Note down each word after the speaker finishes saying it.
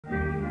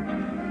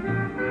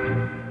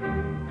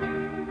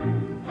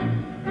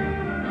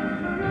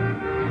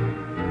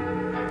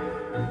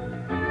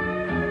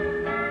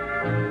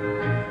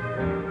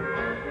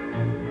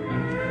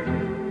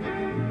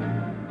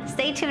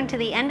stay tuned to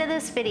the end of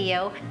this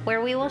video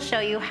where we will show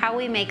you how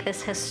we make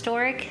this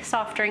historic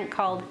soft drink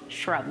called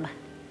Shrub.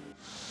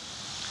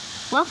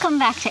 Welcome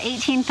back to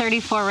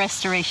 1834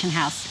 Restoration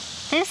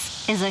House.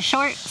 This is a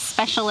short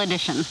special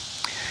edition.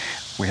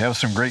 We have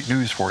some great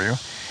news for you.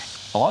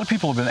 A lot of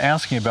people have been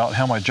asking about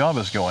how my job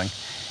is going,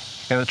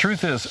 and the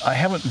truth is I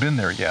haven't been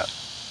there yet.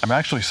 I'm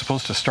actually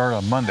supposed to start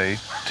on Monday,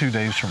 2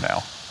 days from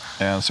now,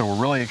 and so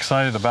we're really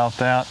excited about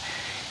that.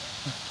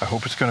 I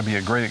hope it's going to be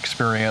a great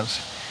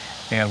experience,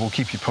 and we'll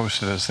keep you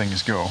posted as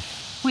things go.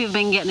 We've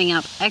been getting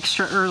up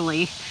extra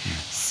early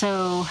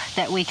so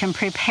that we can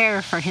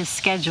prepare for his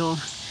schedule,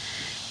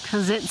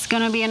 because it's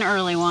going to be an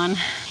early one.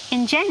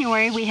 In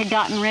January, we had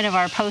gotten rid of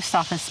our post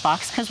office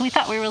box because we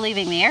thought we were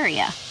leaving the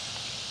area,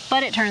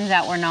 but it turns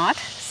out we're not.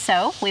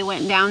 So we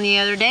went down the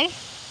other day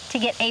to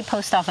get a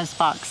post office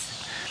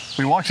box.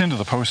 We walked into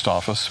the post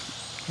office.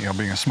 You know,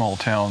 being a small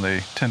town, they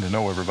tend to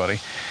know everybody.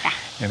 Yeah.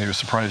 And he was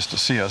surprised to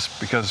see us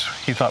because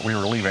he thought we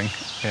were leaving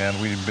and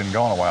we'd been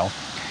gone a while.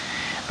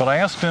 But I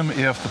asked him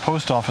if the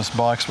post office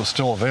box was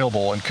still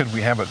available and could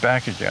we have it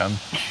back again.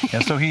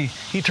 And so he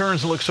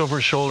turns and looks over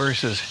his shoulder. He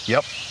says,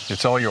 "Yep,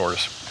 it's all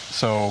yours."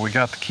 So we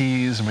got the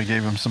keys and we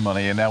gave him some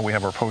money, and now we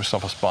have our post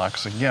office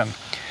box again.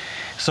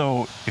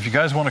 So if you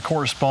guys want to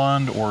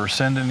correspond or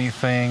send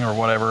anything or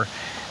whatever,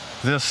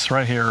 this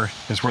right here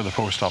is where the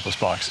post office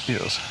box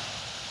is.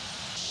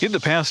 In the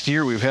past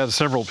year, we've had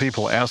several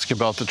people ask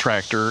about the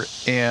tractor,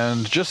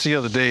 and just the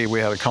other day we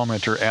had a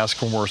commenter ask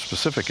for more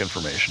specific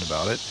information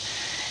about it.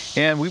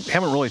 And we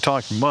haven't really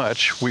talked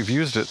much. We've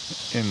used it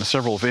in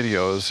several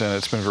videos and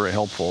it's been very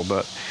helpful,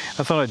 but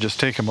I thought I'd just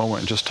take a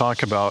moment and just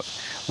talk about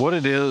what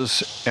it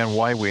is and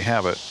why we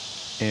have it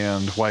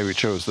and why we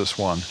chose this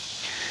one.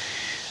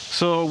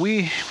 So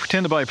we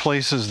tend to buy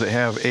places that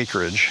have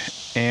acreage,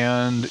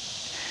 and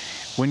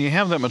when you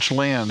have that much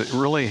land, it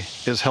really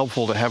is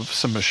helpful to have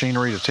some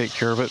machinery to take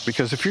care of it,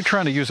 because if you're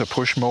trying to use a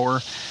push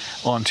mower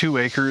on 2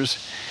 acres,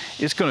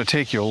 it's going to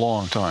take you a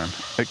long time.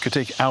 It could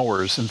take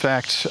hours. In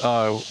fact,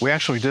 we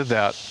actually did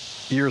that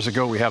years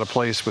ago. We had a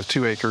place with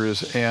 2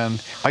 acres, and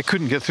I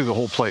couldn't get through the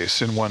whole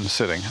place in one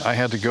sitting. I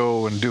had to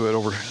go and do it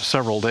over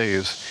several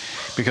days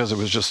because it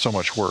was just so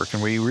much work.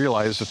 And we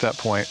realized at that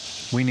point,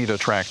 we need a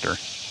tractor.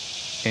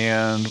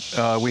 And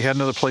we had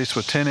another place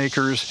with 10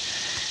 acres.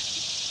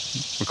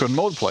 We couldn't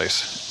mow the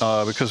place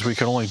because we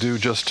could only do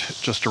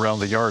just around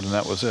the yard, and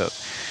that was it.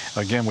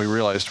 Again, we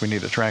realized we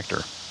need a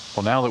tractor.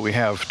 Well, now that we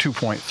have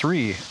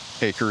 2.3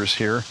 acres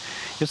here,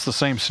 it's the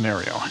same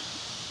scenario.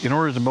 In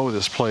order to mow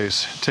this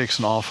place, it takes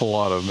an awful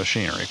lot of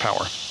machinery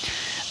power.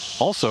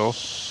 Also,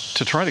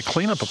 to try to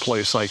clean up a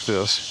place like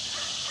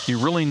this, you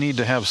really need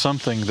to have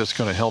something that's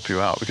going to help you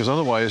out, because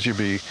otherwise you'd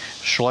be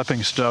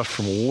schlepping stuff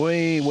from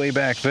way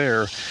back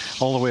there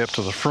all the way up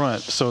to the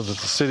front so that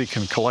the city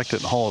can collect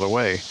it and haul it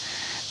away.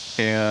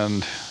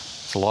 And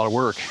it's a lot of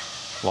work,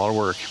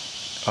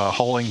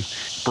 hauling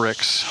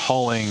bricks,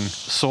 hauling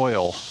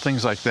soil,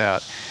 things like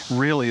that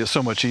really is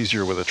so much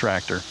easier with a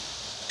tractor.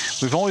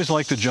 We've always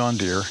liked the John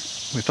Deere.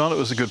 We thought it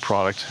was a good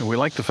product, and we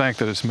like the fact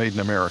that it's made in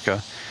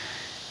America,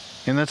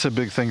 and that's a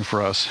big thing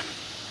for us.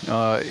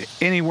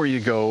 Anywhere you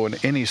go in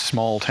any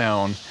small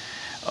town,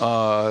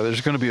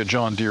 there's going to be a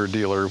John Deere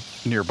dealer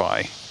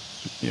nearby.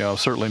 You know,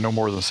 certainly no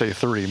more than, say,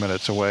 30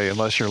 minutes away,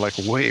 unless you're like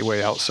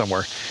way out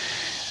somewhere.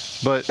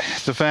 But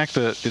the fact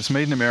that it's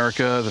made in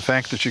America, the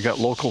fact that you got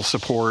local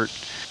support,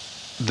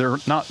 they're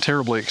not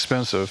terribly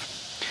expensive.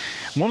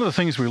 One of the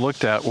things we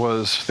looked at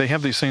was they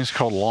have these things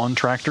called lawn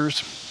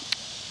tractors,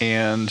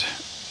 and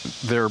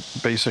they're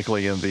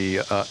basically in the,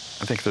 I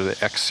think they're the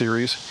X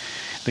series.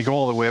 They go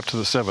all the way up to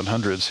the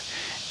 700s.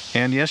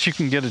 And yes, you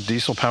can get a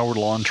diesel-powered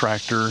lawn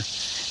tractor.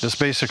 It's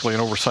basically an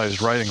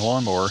oversized riding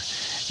lawnmower.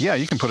 Yeah,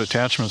 you can put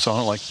attachments on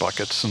it like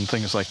buckets and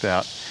things like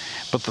that.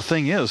 But the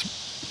thing is,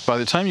 by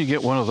the time you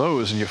get one of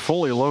those and you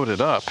fully load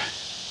it up,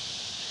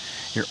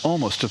 you're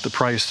almost at the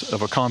price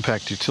of a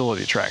compact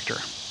utility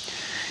tractor.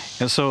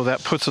 And so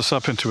that puts us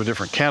up into a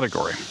different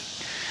category.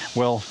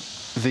 Well,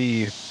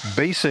 the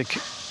basic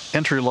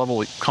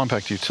entry-level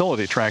compact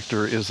utility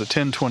tractor is the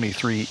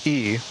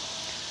 1023E,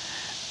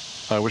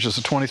 which is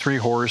a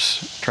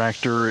 23-horse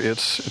tractor.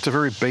 It's a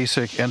very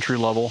basic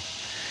entry-level.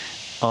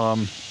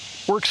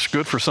 Works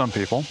good for some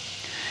people.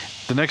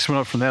 The next one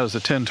up from that is the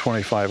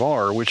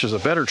 1025R, which is a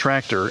better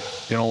tractor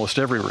in almost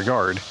every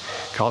regard.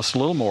 Costs a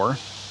little more.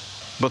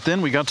 But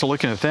then we got to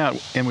looking at that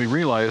and we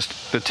realized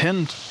the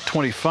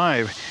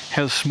 1025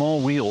 has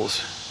small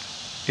wheels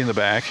in the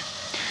back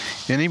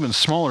and even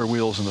smaller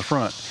wheels in the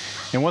front.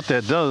 And what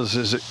that does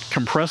is it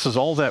compresses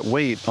all that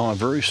weight on a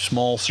very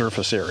small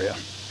surface area.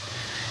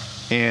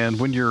 And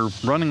when you're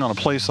running on a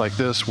place like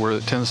this where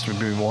it tends to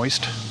be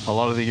moist a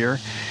lot of the year,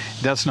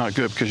 that's not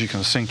good because you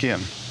can sink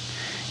in.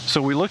 So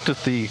we looked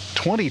at the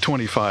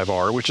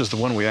 2025R, which is the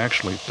one we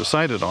actually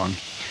decided on.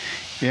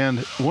 And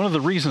one of the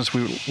reasons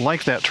we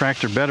like that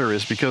tractor better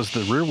is because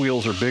the rear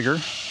wheels are bigger.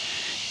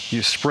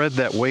 You spread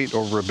that weight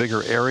over a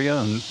bigger area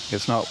and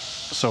it's not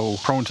so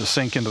prone to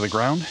sink into the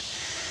ground.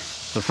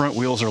 The front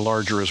wheels are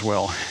larger as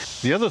well.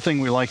 The other thing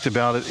we liked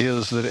about it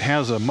is that it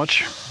has a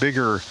much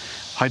bigger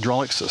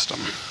hydraulic system.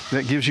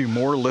 That gives you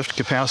more lift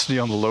capacity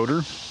on the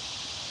loader,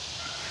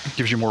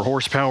 gives you more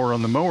horsepower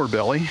on the mower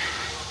belly,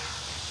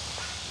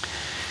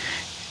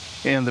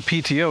 and the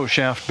PTO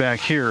shaft back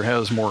here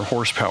has more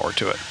horsepower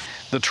to it.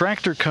 The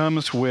tractor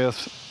comes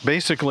with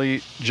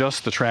basically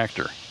just the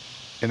tractor,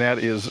 and that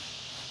is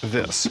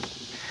this.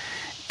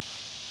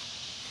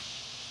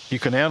 You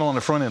can add on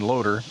a front end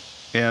loader,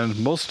 and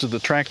most of the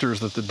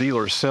tractors that the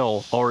dealers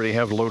sell already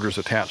have loaders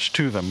attached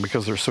to them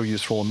because they're so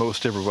useful and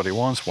most everybody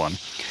wants one.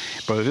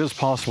 But it is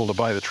possible to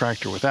buy the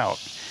tractor without.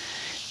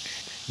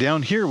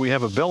 Down here we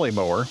have a belly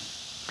mower.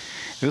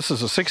 This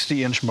is a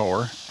 60-inch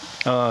mower.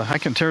 I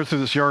can tear through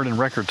this yard in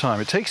record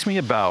time. It takes me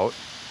about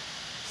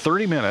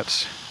 30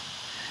 minutes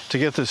to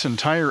get this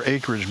entire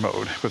acreage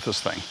mowed with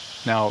this thing.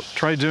 Now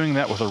try doing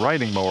that with a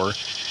riding mower,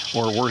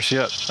 or worse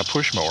yet, a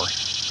push mower.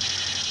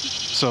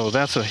 So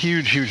that's a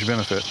huge, huge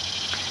benefit.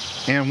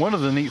 And one of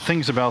the neat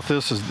things about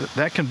this is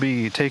that can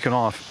be taken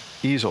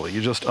off easily.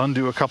 You just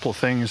undo a couple of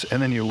things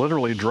and then you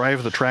literally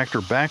drive the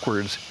tractor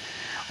backwards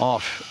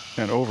off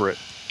and over it.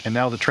 And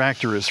now the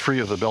tractor is free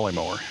of the belly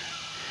mower.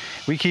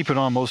 We keep it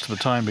on most of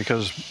the time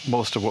because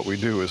most of what we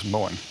do is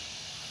mowing.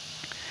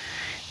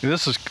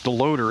 This is the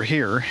loader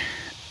here.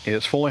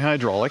 It's fully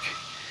hydraulic,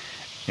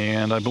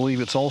 and I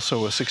believe it's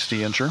also a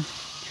 60-incher.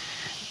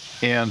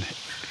 And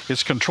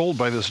it's controlled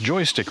by this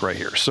joystick right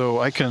here. So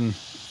I can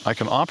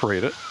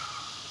operate it.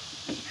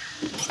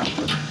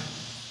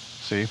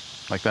 See,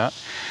 like that.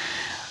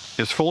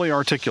 It's fully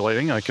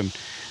articulating. I can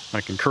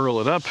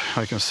curl it up,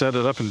 I can set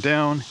it up and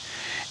down,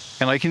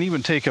 and I can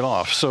even take it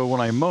off. So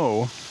when I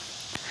mow,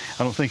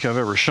 I don't think I've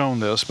ever shown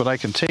this, but I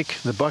can take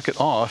the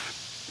bucket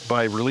off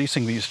by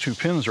releasing these two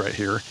pins right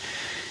here,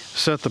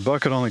 set the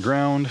bucket on the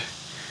ground,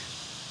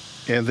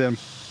 and then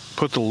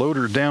put the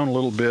loader down a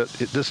little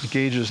bit. It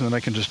disengages, and then I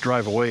can just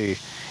drive away,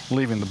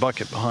 leaving the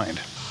bucket behind.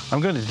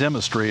 I'm going to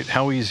demonstrate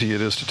how easy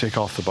it is to take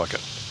off the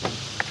bucket.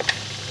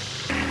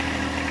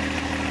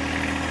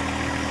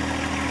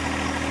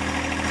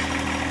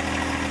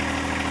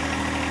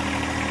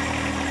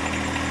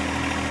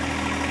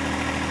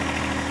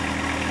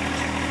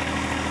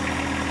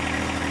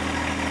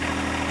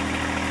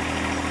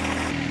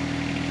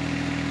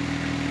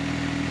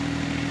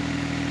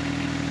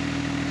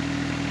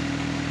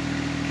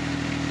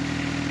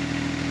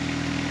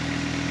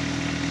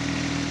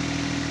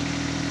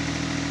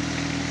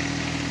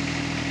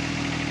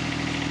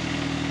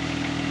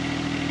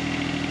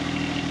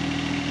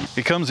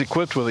 It comes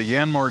equipped with a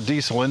Yanmar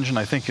diesel engine.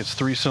 I think it's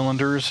 3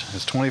 cylinders.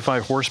 It's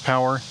 25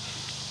 horsepower.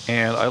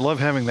 And I love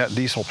having that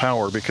diesel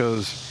power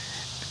because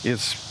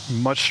it's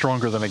much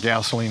stronger than a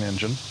gasoline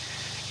engine.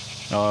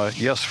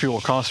 Yes, fuel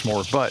costs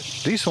more, but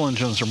diesel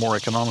engines are more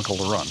economical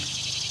to run.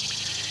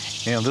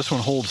 And this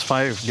one holds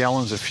 5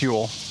 gallons of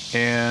fuel,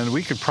 and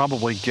we could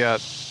probably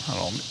get, I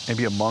don't know,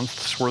 maybe a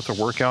month's worth of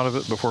work out of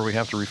it before we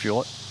have to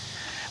refuel it.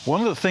 One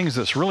of the things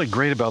that's really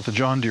great about the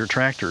John Deere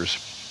tractors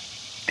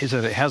is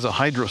that it has a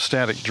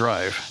hydrostatic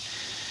drive.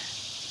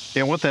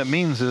 And what that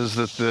means is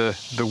that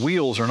the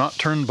wheels are not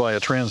turned by a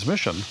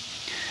transmission,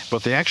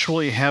 but they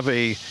actually have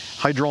a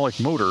hydraulic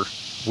motor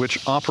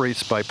which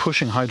operates by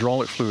pushing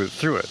hydraulic fluid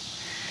through it.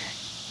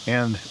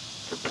 And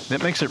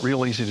that makes it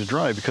real easy to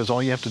drive because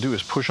all you have to do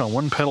is push on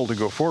one pedal to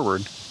go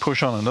forward,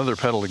 push on another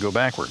pedal to go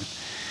backward.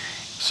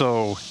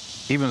 So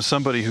even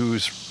somebody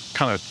who's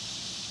kind of,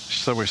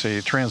 shall we say,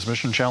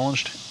 transmission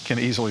challenged can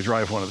easily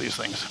drive one of these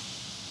things.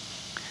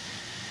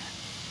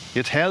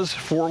 It has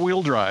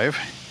 4-wheel drive,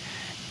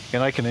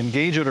 and I can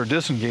engage it or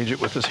disengage it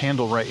with this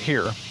handle right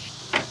here.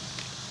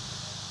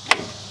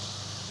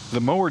 The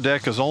mower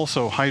deck is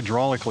also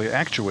hydraulically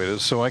actuated,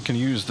 so I can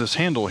use this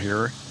handle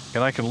here,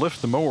 and I can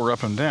lift the mower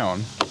up and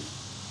down.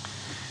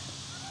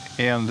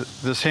 And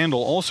this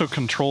handle also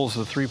controls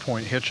the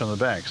 3-point hitch on the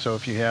back. So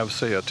if you have,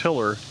 say, a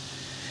tiller,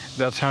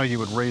 that's how you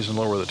would raise and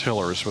lower the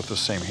tillers with the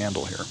same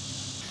handle here.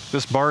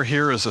 This bar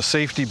here is a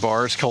safety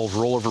bar. It's called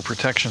rollover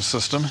protection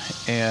system.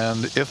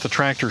 And if the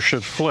tractor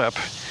should flip,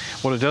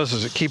 what it does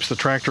is it keeps the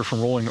tractor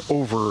from rolling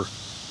over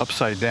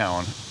upside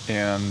down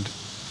and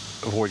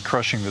avoid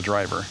crushing the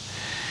driver.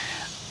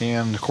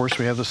 And of course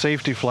we have the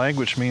safety flag,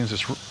 which means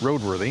it's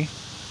roadworthy.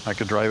 I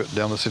could drive it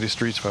down the city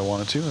streets if I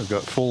wanted to. I've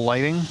got full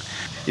lighting.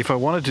 If I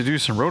wanted to do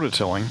some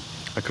rototilling,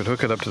 I could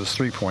hook it up to this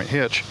 3-point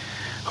hitch,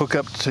 hook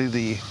up to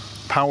the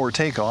power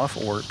takeoff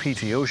or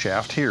PTO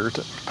shaft here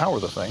to power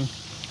the thing,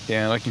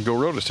 and I can go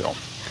rototill.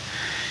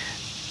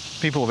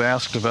 People have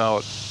asked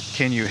about,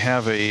 can you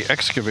have an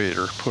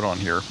excavator put on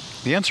here?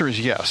 The answer is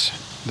yes.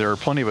 There are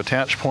plenty of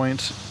attach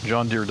points.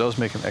 John Deere does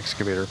make an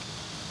excavator.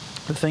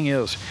 The thing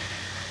is,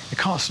 it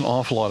costs an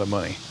awful lot of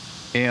money.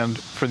 And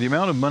for the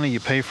amount of money you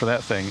pay for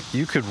that thing,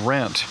 you could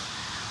rent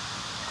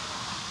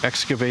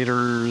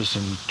excavators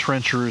and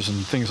trenchers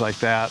and things like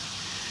that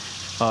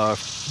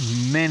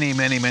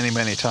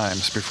many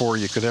times before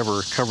you could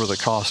ever cover the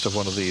cost of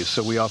one of these.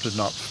 So we opted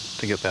not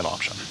to get that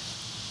option.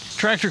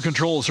 Tractor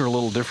controls are a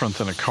little different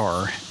than a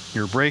car.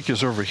 Your brake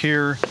is over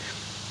here,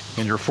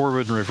 and your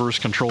forward and reverse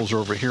controls are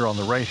over here on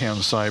the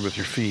right-hand side with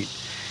your feet.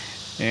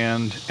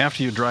 And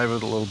after you drive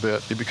it a little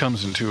bit, it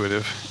becomes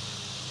intuitive.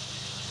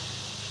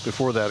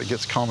 before that it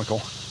gets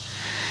comical.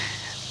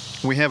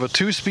 We have a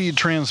 2-speed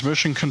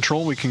transmission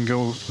control. We can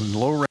go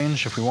low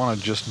range if we want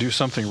to just do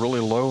something really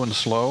low and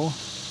slow,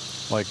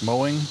 like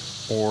mowing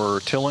or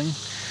tilling.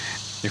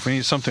 If we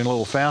need something a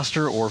little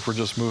faster, or if we're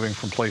just moving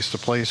from place to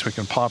place, we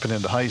can pop it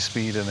into high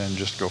speed and then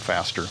just go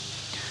faster.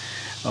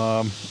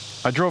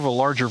 I drove a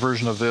larger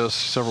version of this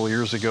several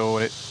years ago,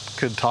 and it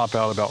could top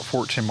out about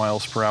 14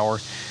 miles per hour.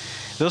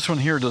 This one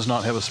here does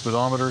not have a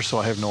speedometer, so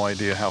I have no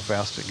idea how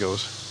fast it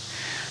goes.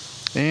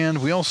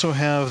 And we also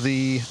have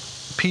the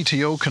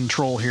PTO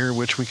control here,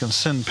 which we can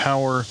send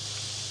power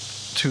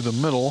to the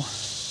middle.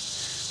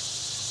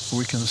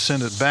 We can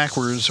send it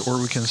backwards, or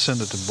we can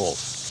send it to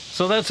both.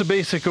 So that's a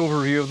basic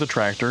overview of the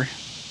tractor.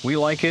 We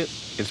like it.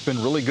 It's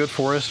been really good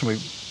for us, and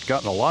we've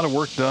gotten a lot of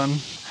work done.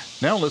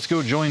 Now let's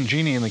go join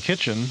Jeannie in the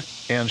kitchen,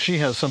 and she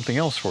has something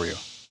else for you.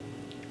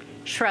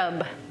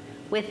 Shrub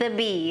with a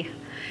B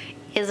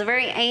is a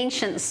very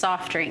ancient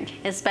soft drink.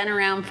 It's been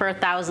around for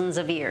thousands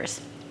of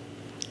years.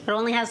 It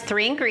only has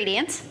 3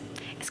 ingredients.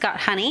 It's got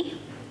honey,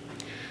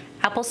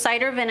 apple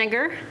cider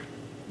vinegar.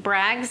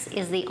 Bragg's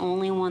is the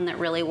only one that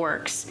really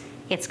works.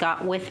 It's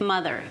got with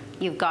mother.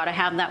 You've got to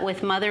have that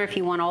with mother if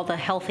you want all the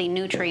healthy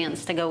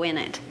nutrients to go in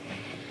it.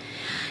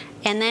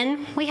 And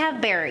then we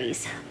have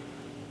berries.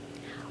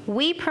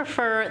 We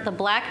prefer the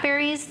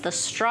blackberries, the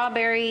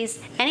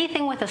strawberries,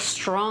 anything with a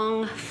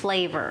strong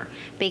flavor,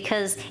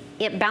 because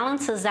it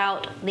balances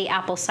out the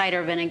apple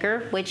cider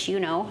vinegar, which, you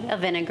know, a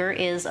vinegar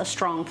is a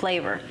strong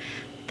flavor.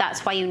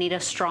 That's why you need a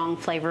strong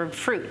flavored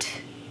fruit.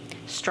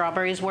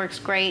 Strawberries works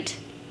great,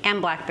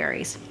 and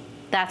blackberries.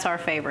 That's our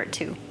favorite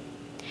too.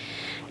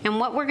 And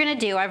what we're gonna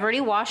do, I've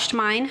already washed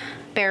mine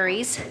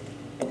berries.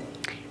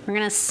 We're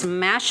gonna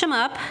smash them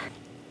up.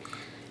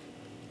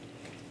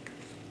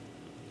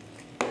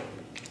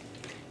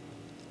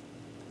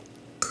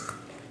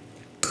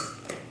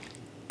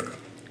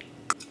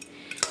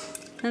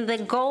 And the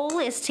goal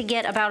is to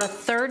get about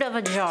 1/3 of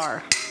a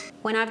jar.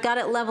 When I've got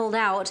it leveled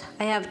out,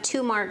 I have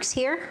 2 marks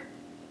here.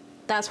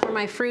 That's where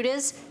my fruit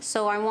is,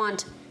 so I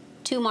want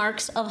 2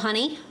 marks of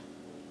honey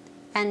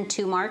and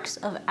 2 marks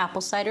of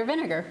apple cider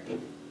vinegar.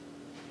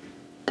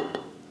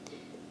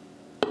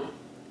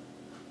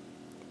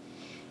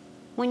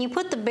 When you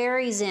put the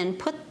berries in,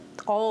 put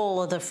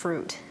all of the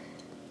fruit.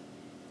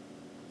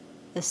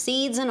 The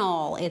seeds and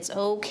all, it's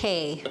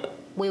okay.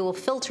 We will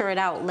filter it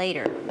out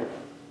later.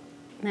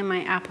 Then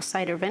my apple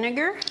cider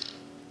vinegar,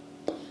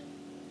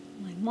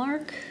 my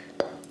mark.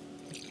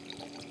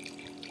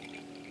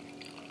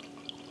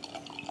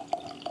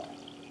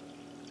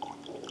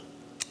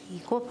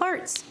 Equal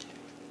parts.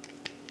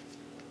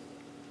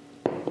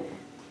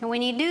 And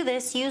when you do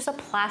this, use a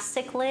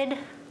plastic lid,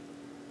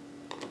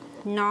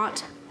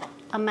 not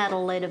a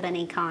metal lid of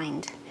any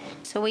kind.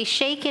 So we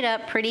shake it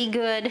up pretty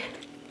good.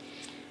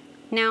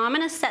 Now I'm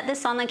gonna set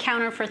this on the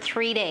counter for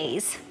 3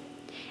 days.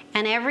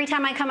 And every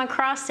time I come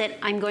across it,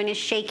 I'm going to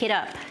shake it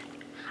up.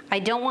 I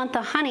don't want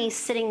the honey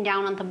sitting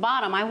down at the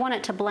bottom. I want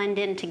it to blend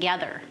in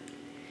together.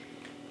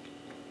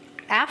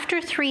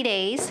 After 3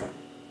 days,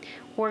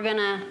 we're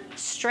gonna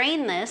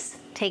strain this,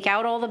 take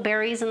out all the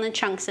berries and the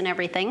chunks and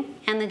everything,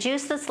 and the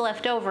juice that's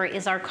left over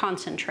is our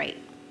concentrate.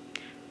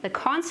 The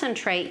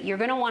concentrate you're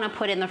gonna wanna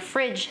put in the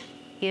fridge.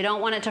 You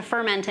don't want it to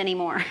ferment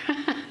anymore,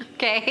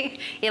 okay?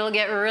 It'll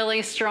get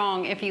really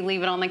strong if you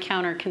leave it on the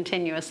counter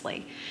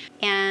continuously.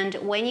 And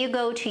when you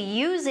go to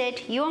use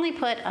it, you only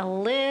put a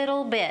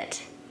little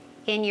bit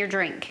in your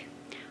drink.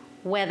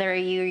 Whether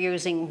you're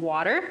using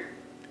water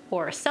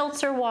or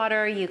seltzer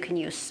water, you can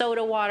use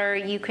soda water,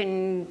 you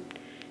can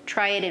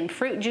try it in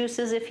fruit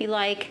juices if you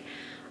like.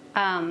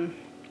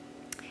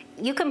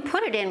 You can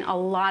put it in a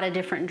lot of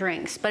different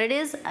drinks, but it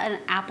is an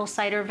apple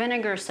cider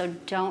vinegar, so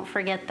don't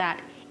forget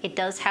that. It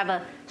does have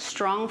a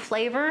strong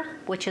flavor,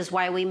 which is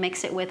why we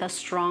mix it with a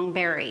strong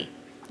berry.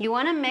 You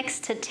want to mix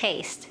to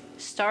taste.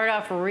 Start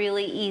off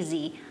really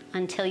easy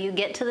until you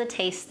get to the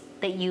taste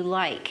that you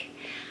like.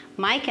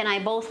 Mike and I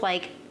both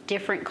like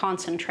different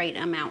concentrate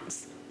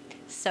amounts.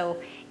 So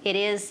it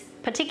is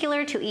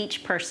particular to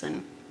each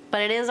person,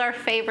 but it is our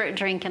favorite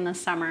drink in the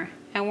summer,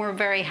 and we're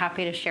very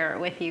happy to share it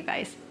with you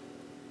guys.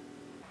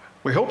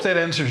 We hope that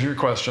answers your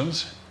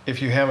questions.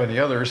 If you have any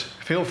others,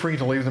 feel free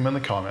to leave them in the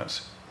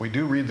comments. We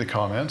do read the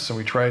comments, and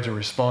we try to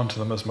respond to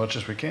them as much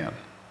as we can.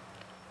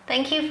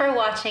 Thank you for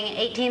watching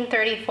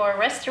 1834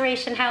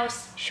 Restoration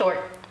House Short.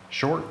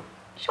 Short.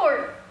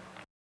 Short.